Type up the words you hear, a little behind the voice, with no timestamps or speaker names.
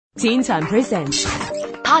Teen Time Presents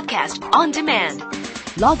Podcast on Demand.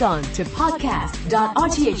 Log on to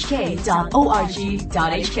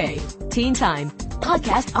podcast.rthk.org.hk. Teen Time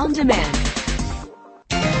Podcast on Demand.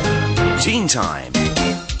 Teen Time.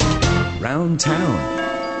 Round Town.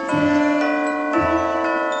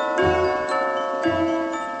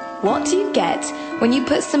 What do you get when you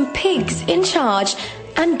put some pigs in charge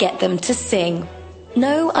and get them to sing?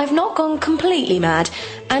 No, I've not gone completely mad,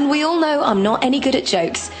 and we all know I'm not any good at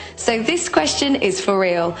jokes, so this question is for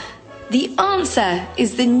real. The answer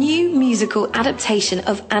is the new musical adaptation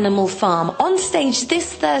of Animal Farm, on stage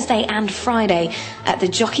this Thursday and Friday at the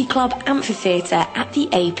Jockey Club Amphitheatre at the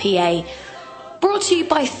APA. Brought to you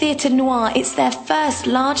by Theatre Noir, it's their first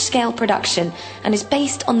large-scale production and is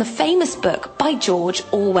based on the famous book by George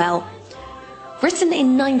Orwell. Written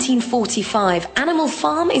in 1945, Animal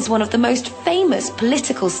Farm is one of the most famous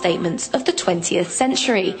political statements of the 20th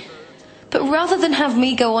century. But rather than have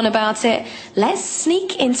me go on about it, let's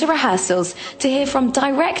sneak into rehearsals to hear from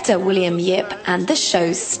director William Yip and the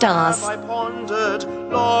show's stars. I pondered,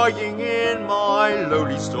 lying in my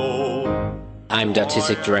lowly stall. I'm the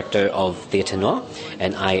artistic director of Theatre Noir,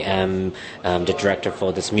 and I am the director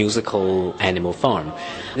for this musical Animal Farm.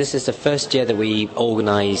 This is the first year that we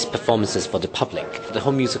organize performances for the public. The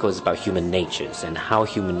whole musical is about human natures and how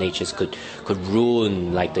human natures could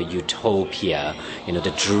ruin like the utopia,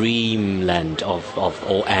 the dreamland of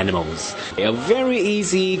all animals. A very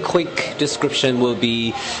easy, quick description will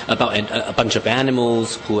be about a bunch of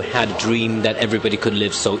animals who had a dream that everybody could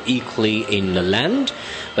live so equally in the land,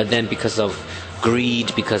 but then because of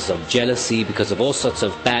greed, because of jealousy, because of all sorts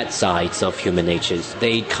of bad sides of human natures,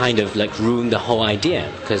 they kind of like ruined the whole idea,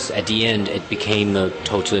 because at the end it became a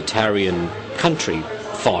totalitarian country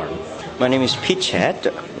farm. My name is Pete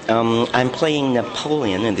Chad. I'm playing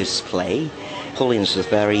Napoleon in this play. Napoleon is a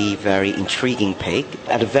very, very intriguing pig.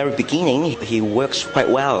 At the very beginning, he works quite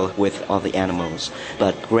well with all the animals,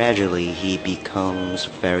 but gradually he becomes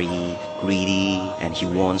very greedy and he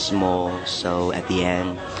wants more, so at the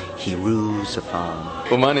end, he rules the farm.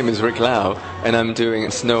 Well, my name is Rick Lau, and I'm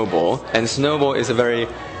doing Snowball. And Snowball is a very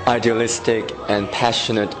idealistic and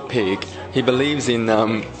passionate pig. He believes in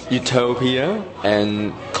utopia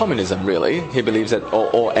and communism, really. He believes that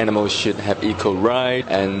all animals should have equal rights,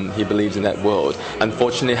 and he believes in that world.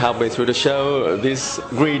 Unfortunately, halfway through the show, this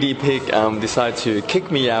greedy pig decided to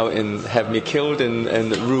kick me out and have me killed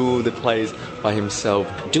and rule the place by himself.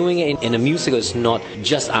 Doing it in a musical is not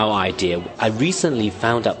just our idea. I recently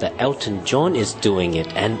found out that Elton John is doing it,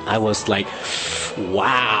 and I was like,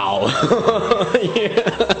 wow.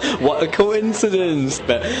 Yeah. What a coincidence.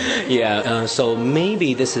 But yeah, so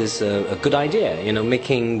maybe this is a good idea,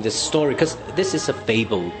 making this story, because this is a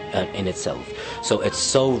fable in itself. So it's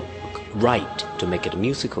so right to make it a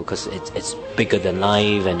musical, because it's bigger than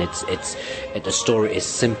life, and the story is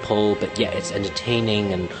simple, but yeah, it's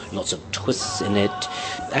entertaining and lots of twists in it.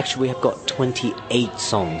 Actually, we have got 28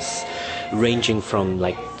 songs, ranging from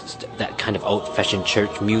like that kind of old-fashioned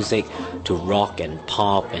church music to rock and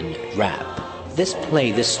pop and rap. This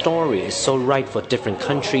play, this story is so right for different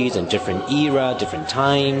countries and different era, different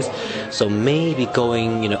times. So maybe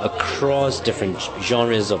going, across different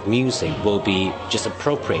genres of music will be just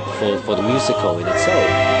appropriate for the musical in itself.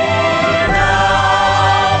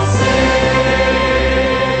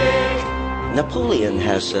 Napoleon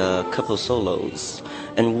has a couple solos,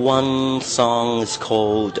 and one song is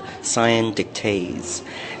called Cyan Dictates.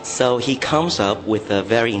 So he comes up with a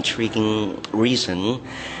very intriguing reason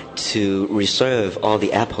to reserve all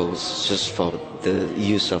the apples just for the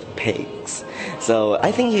use of pigs. So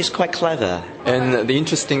I think he's quite clever. And the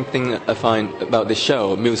interesting thing I find about the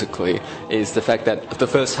show musically is the fact that the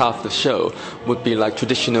first half of the show would be like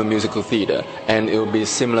traditional musical theater, and it would be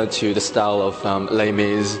similar to the style of Les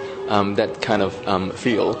Mis, that kind of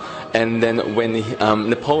feel. And then when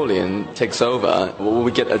Napoleon takes over, we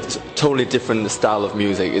get a totally different style of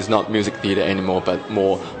music. It's not music theater anymore, but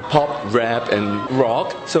more pop, rap, and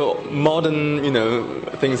rock. So modern,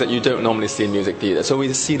 things that you don't normally see in music theater. So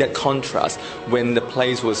we see that contrast. When the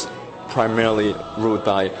place was primarily ruled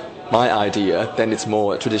by my idea, then it's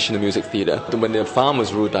more traditional music theater. When the farm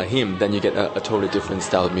was ruled by him, then you get a totally different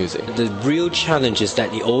style of music. The real challenge is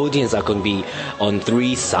that the audience are going to be on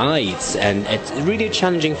three sides, and it's really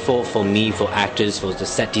challenging for me, for actors, for the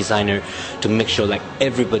set designer, to make sure like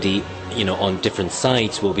everybody on different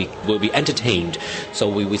sides will be entertained. So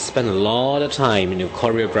we spend a lot of time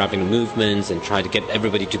choreographing the movements and try to get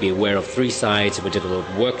everybody to be aware of three sides. We did a lot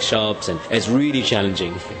of workshops, and it's really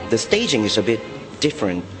challenging. The staging is a bit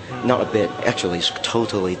different Not a bit. Actually, it's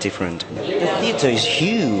totally different. The theater is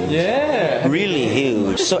huge. Yeah. Really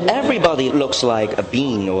huge. So everybody looks like a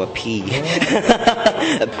bean or a pea.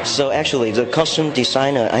 So actually, the costume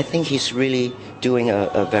designer, I think he's really doing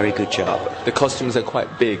a very good job. The costumes are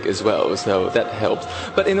quite big as well, so that helps.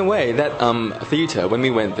 But in a way, that theater, when we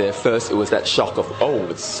went there, first it was that shock of, oh,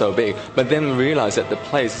 it's so big. But then we realized that the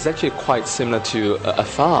place is actually quite similar to a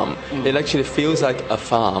farm. It actually feels like a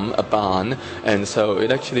farm, a barn, and so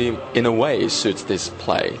it actually, in a way, suits this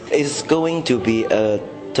play. It's going to be a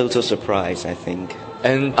total surprise, I think.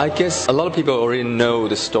 And I guess a lot of people already know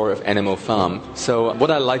the story of Animal Farm. So what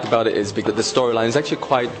I like about it is because the storyline is actually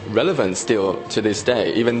quite relevant still to this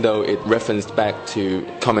day, even though it referenced back to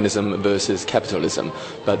communism versus capitalism.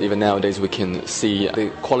 But even nowadays we can see the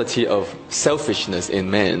quality of selfishness in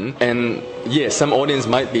men. And yes, some audience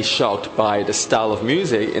might be shocked by the style of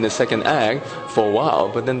music in the second act for a while,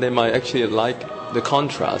 but then they might actually like the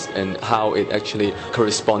contrast and how it actually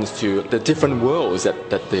corresponds to the different worlds that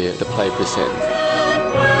the play presents.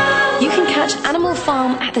 You can catch Animal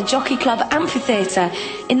Farm at the Jockey Club Amphitheatre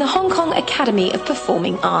in the Hong Kong Academy of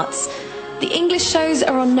Performing Arts. The English shows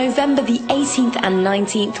are on November the 18th and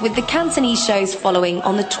 19th, with the Cantonese shows following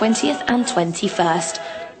on the 20th and 21st.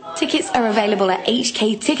 Tickets are available at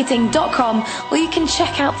hkticketing.com, or you can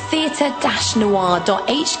check out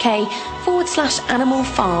theatre-noir.hk/Animal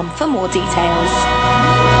Farm for more details.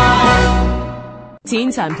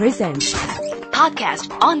 Teen Time presents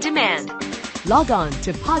Podcast on Demand. Log on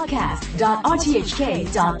to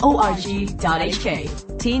podcast.rthk.org.hk.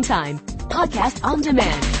 Teen Time Podcast on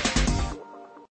Demand.